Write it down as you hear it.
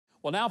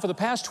Well, now for the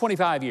past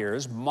 25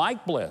 years,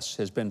 Mike Bliss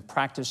has been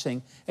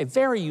practicing a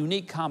very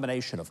unique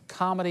combination of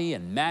comedy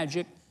and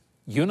magic,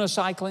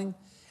 unicycling,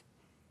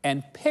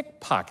 and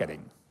pickpocketing.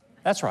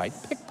 That's right,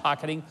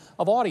 pickpocketing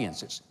of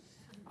audiences.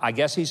 I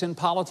guess he's in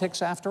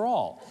politics after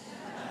all.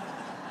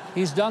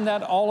 He's done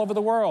that all over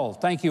the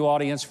world. Thank you,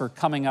 audience, for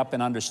coming up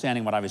and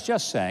understanding what I was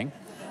just saying.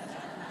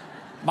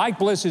 Mike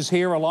Bliss is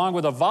here along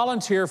with a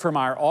volunteer from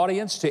our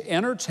audience to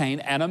entertain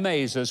and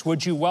amaze us.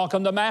 Would you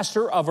welcome the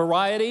master of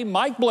variety,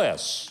 Mike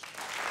Bliss?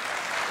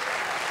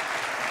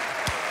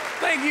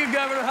 Thank you,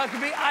 Governor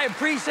Huckabee. I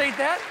appreciate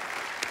that.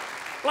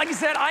 Like you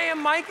said, I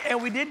am Mike,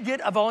 and we did get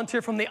a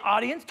volunteer from the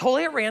audience,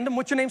 totally at random.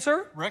 What's your name,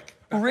 sir? Rick.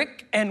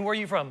 Rick, and where are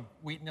you from?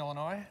 Wheaton,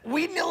 Illinois.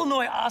 Wheaton,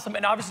 Illinois, awesome.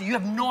 And obviously, you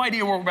have no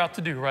idea what we're about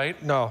to do,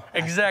 right? No.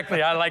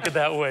 Exactly, I like it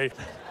that way.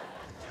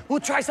 We'll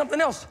try something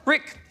else.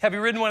 Rick, have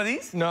you ridden one of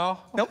these? No.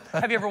 Nope.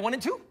 Have you ever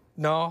wanted to?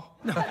 No.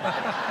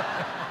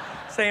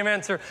 Same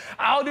answer.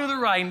 I'll do the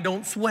riding.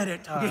 Don't sweat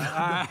it.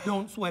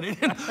 Don't sweat it.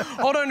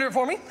 Hold on to it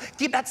for me.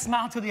 Give that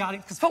smile to the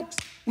audience. Because, folks,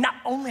 not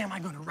only am I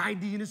going to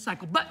ride the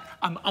unicycle, but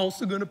I'm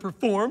also going to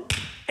perform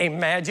a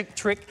magic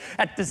trick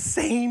at the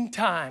same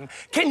time.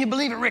 Can you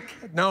believe it, Rick?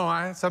 No,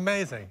 it's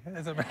amazing.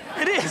 It's amazing.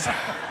 It is.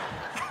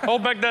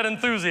 Hold back that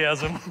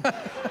enthusiasm.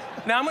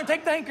 Now, I'm going to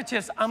take the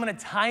handkerchiefs. I'm going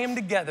to tie them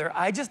together.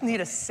 I just need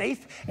a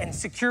safe and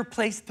secure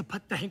place to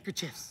put the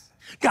handkerchiefs.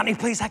 Got any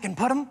place I can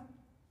put them?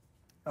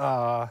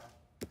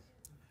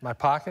 My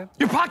pocket?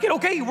 Your pocket?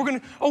 Okay, we're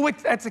gonna, oh wait,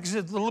 that's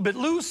a little bit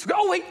loose.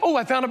 Oh wait, oh,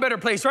 I found a better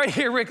place right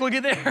here, Rick, look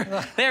at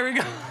there. There we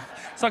go.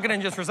 Suck it in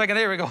just for a second,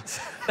 there we go.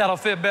 That'll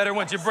fit better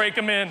once you break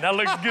them in, that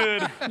looks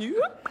good.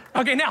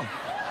 Okay, now,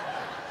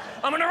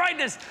 I'm gonna ride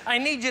this. I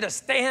need you to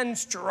stand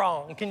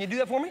strong. Can you do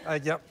that for me?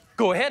 Yep.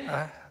 Go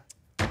ahead.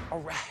 All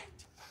right.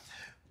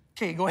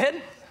 Okay, go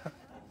ahead.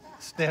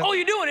 Stand. Oh,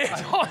 you're doing it.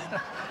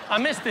 I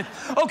missed it.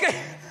 Okay.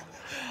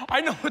 I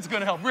know what's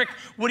gonna help. Rick,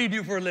 what do you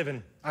do for a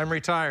living? I'm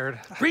retired.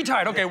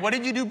 Retired, okay. What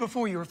did you do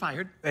before you were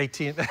fired?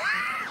 AT&T.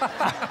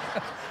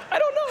 I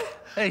don't know.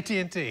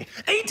 AT&T.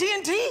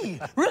 AT&T.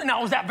 Really?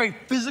 Now, was that very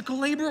physical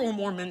labor or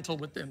more mental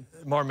with them?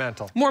 More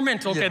mental. More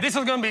mental, okay. Yeah. This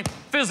is gonna be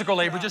physical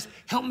labor. Just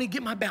help me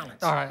get my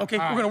balance. All right. Okay,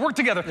 All we're right. gonna work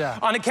together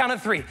on the count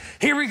of 3.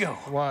 Here we go.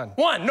 1.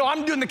 1, no,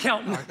 I'm doing the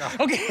counting.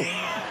 Okay,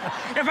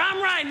 if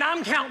I'm riding,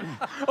 I'm counting.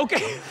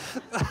 Okay,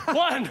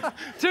 1,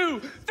 2,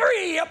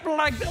 3, up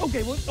like that.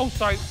 Okay, well, oh,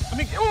 sorry.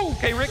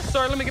 Okay, Rick,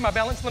 sorry, let me get my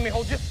balance. Let me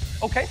hold you.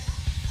 Okay,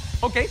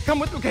 okay, come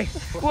with, okay.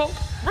 Well,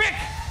 Rick,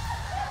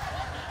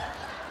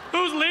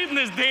 who's leading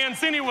this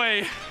dance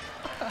anyway?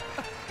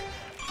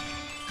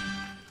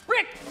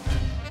 Rick,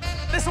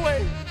 this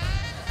way.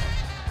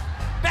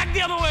 Back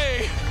the other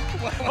way.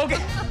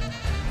 Okay,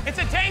 it's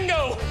a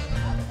tango.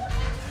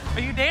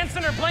 Are you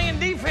dancing or playing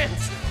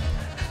defense?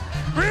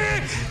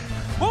 Rick,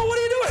 whoa, what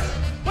are you doing?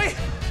 Wait,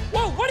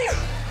 whoa, what are you?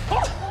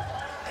 Oh,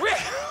 Rick,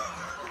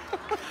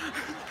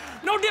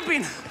 no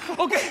dipping.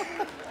 Okay.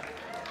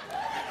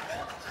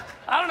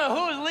 I don't know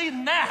who is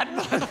leading that,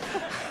 but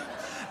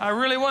I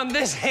really want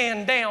this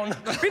hand down.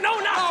 No,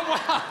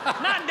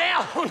 not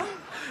down.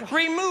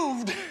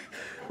 Removed.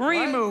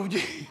 Removed.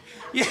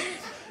 Yeah.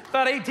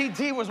 Thought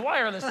AT&T was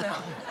wireless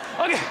now.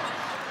 Okay.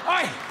 All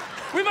right.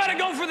 We better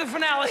go for the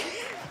finale.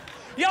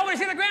 Y'all want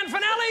to see the grand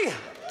finale?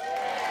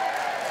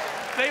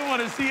 They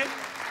want to see it.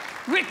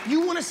 Rick,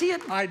 you want to see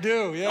it? I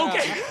do, yeah.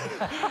 Okay.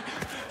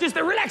 Just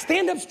relax.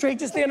 Stand up straight.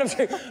 Just stand up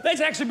straight.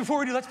 Let's actually, before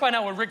we do, let's find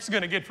out what Rick's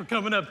going to get for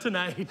coming up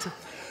tonight.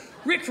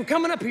 Rick, for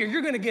coming up here,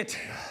 you're going to get...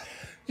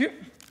 You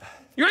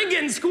ain't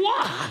getting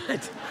squat.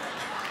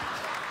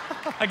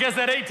 I guess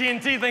that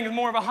AT&T thing is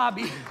more of a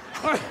hobby.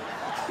 All right.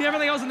 You have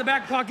anything else in the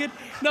back pocket?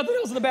 Nothing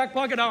else in the back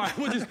pocket? All right,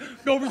 we'll just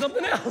go for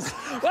something else.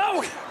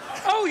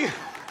 Oh,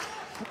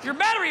 your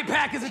battery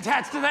pack is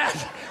attached to that.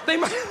 They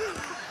might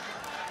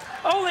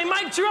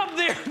you up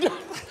there.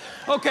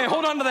 Okay,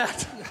 hold on to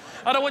that.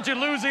 I don't want you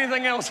to lose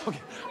anything else. Okay.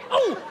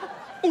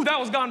 Oh, that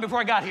was gone before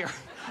I got here.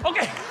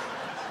 Okay.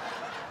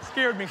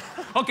 Scared me.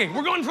 Okay,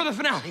 we're going for the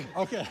finale.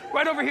 Okay.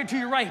 Right over here to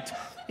your right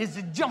is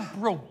the jump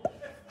rope.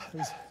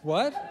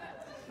 What?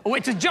 Oh,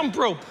 it's a jump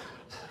rope.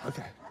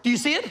 Okay. Do you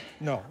see it?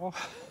 No.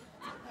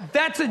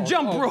 That's a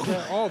jump rope.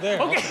 There. Oh, there.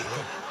 Okay.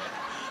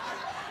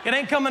 It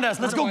ain't coming to us.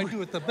 Let's go. What do I do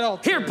with the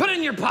belt? Here, put it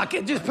in your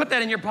pocket. Just put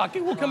that in your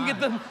pocket. We'll come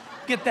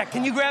get that.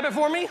 Can you grab it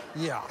for me?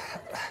 Yeah.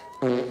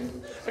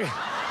 Okay.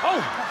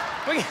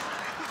 Oh,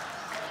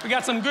 we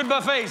got some good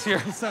buffets here.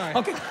 Sorry.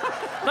 Okay,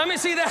 let me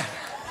see that.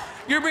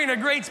 You're being a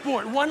great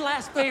sport. One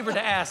last favor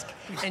to ask,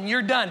 and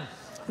you're done.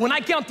 When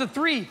I count to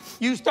 3,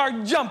 you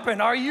start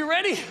jumping. Are you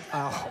ready?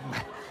 Oh,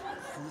 man.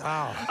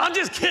 Oh. I'm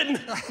just kidding.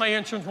 My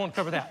insurance won't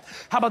cover that.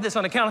 How about this?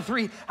 On the count of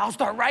 3, I'll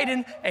start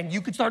riding, and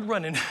you can start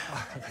running.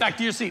 Back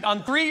to your seat.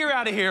 On 3, you're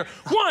out of here.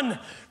 1,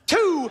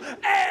 2,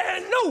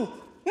 and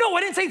no,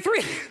 I didn't say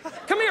 3.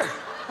 Come here.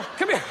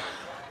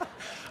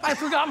 I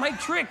forgot my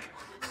trick.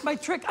 I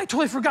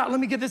totally forgot. Let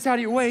me get this out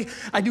of your way.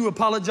 I do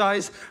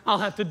apologize. I'll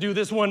have to do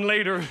this one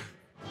later.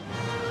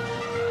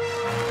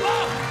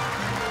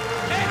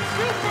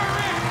 Super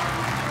Rick!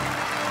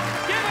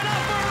 Give it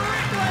up for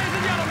Rick, ladies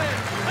and gentlemen.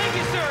 Thank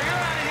you, sir. You're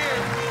out of here.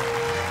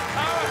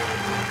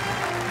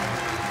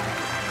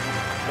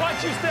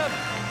 watch your step.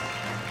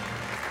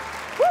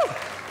 Woo!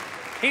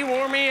 He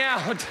wore me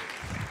out.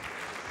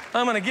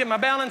 I'm gonna get my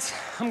balance.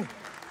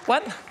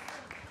 What?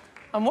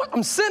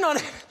 I'm sitting on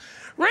it.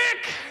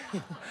 Rick!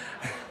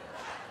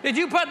 Did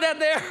you put that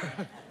there?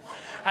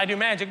 I do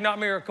magic, not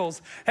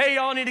miracles. Hey,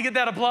 y'all need to get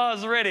that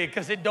applause ready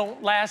because it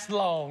don't last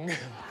long.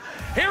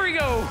 Here we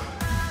go.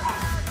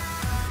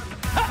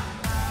 Ha.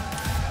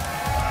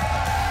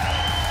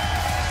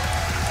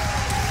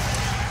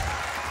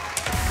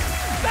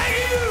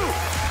 Thank you.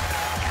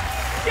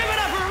 Give it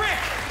up for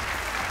Rick.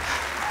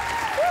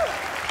 Woo.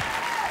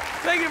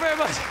 Thank you very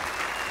much.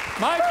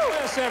 Mike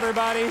Bliss,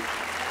 everybody.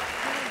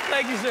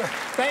 Thank you, sir.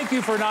 Thank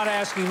you for not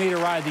asking me to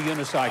ride the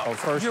unicycle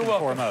first and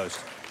foremost.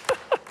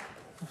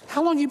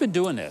 How long have you been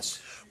doing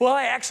this? Well,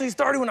 I actually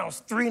started when I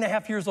was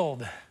 3.5 years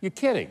old. You're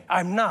kidding.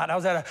 I'm not. I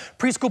was at a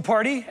preschool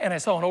party, and I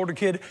saw an older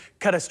kid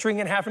cut a string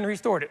in half and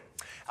restored it.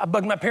 I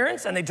bugged my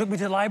parents, and they took me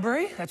to the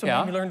library. That's what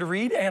made me learn to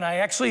read, and I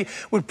actually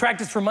would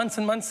practice for months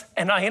and months,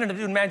 and I ended up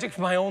doing magic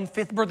for my own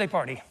 5th birthday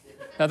party.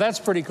 Now, that's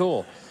pretty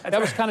cool. That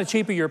was kind of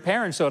cheap of your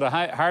parents, though, to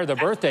hire the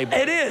birthday boy.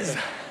 It is.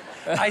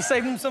 I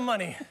saved them some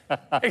money.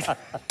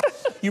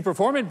 You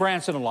perform in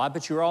Branson a lot,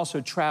 but you're also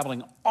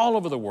traveling all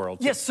over the world.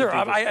 Yes, sir.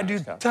 I do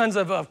tons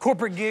of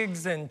corporate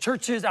gigs and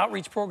churches,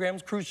 outreach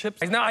programs, cruise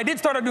ships. Now, I did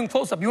start out doing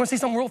close-up. You want to see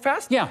something real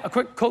fast? Yeah. A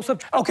quick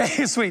close-up?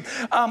 Okay, sweet.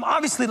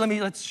 Obviously,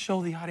 let's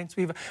show the audience.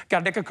 We've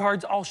got a deck of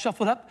cards all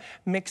shuffled up,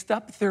 mixed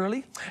up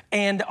thoroughly.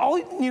 And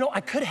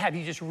I could have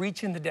you just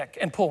reach in the deck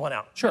and pull one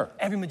out. Sure.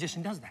 Every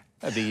magician does that.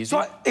 That'd be easy.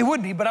 So it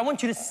would be, but I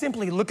want you to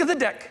simply look at the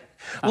deck,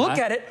 look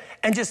at it,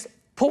 and just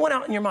pull one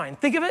out in your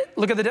mind. Think of it.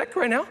 Look at the deck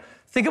right now.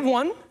 Think of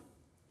one.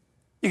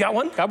 You got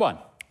one? Got one.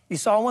 You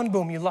saw one,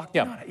 boom, you locked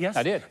in on it, yes?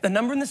 I did. The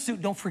number in the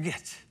suit, don't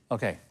forget.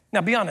 Okay.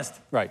 Now, be honest.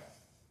 Right.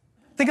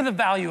 Think of the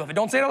value of it.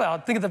 Don't say it out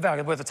loud. Think of the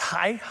value, whether it's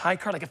high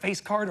card, like a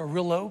face card, or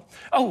real low.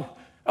 Oh,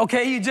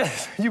 okay,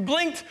 you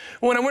blinked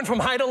when I went from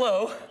high to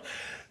low.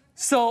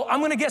 So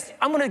I'm gonna guess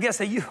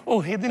that you,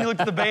 then you looked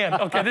at the band.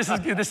 Okay,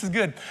 this is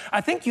good. I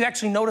think you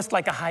actually noticed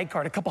like a high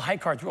card, a couple high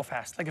cards real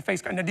fast, like a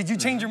face card. Now, did you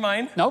change your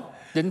mind? Nope,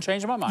 didn't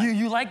change my mind.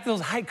 You like those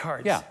high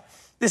cards? Yeah.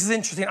 This is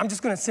interesting. I'm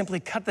just gonna simply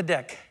cut the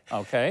deck.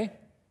 Okay.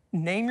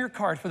 Name your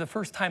card for the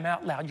first time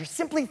out loud. You're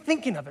simply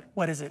thinking of it.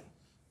 What is it?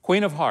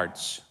 Queen of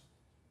Hearts.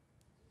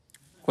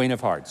 Queen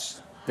of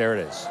Hearts. There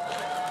it is.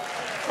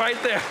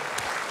 Right there.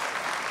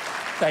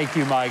 Thank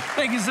you, Mike.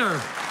 Thank you, sir.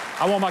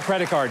 I want my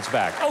credit cards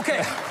back.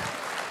 Okay.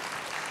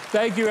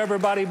 Thank you,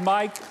 everybody.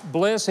 Mike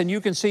Bliss, and you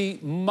can see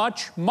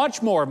much,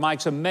 much more of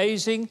Mike's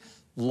amazing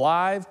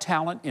live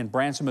talent in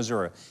Branson,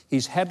 Missouri.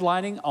 He's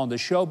headlining on the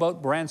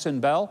Showboat Branson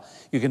Bell.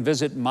 You can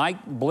visit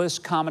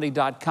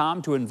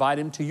MikeBlissComedy.com to invite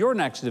him to your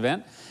next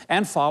event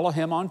and follow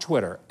him on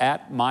Twitter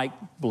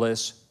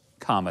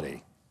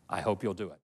 @MikeBlissComedy. I hope you'll do it.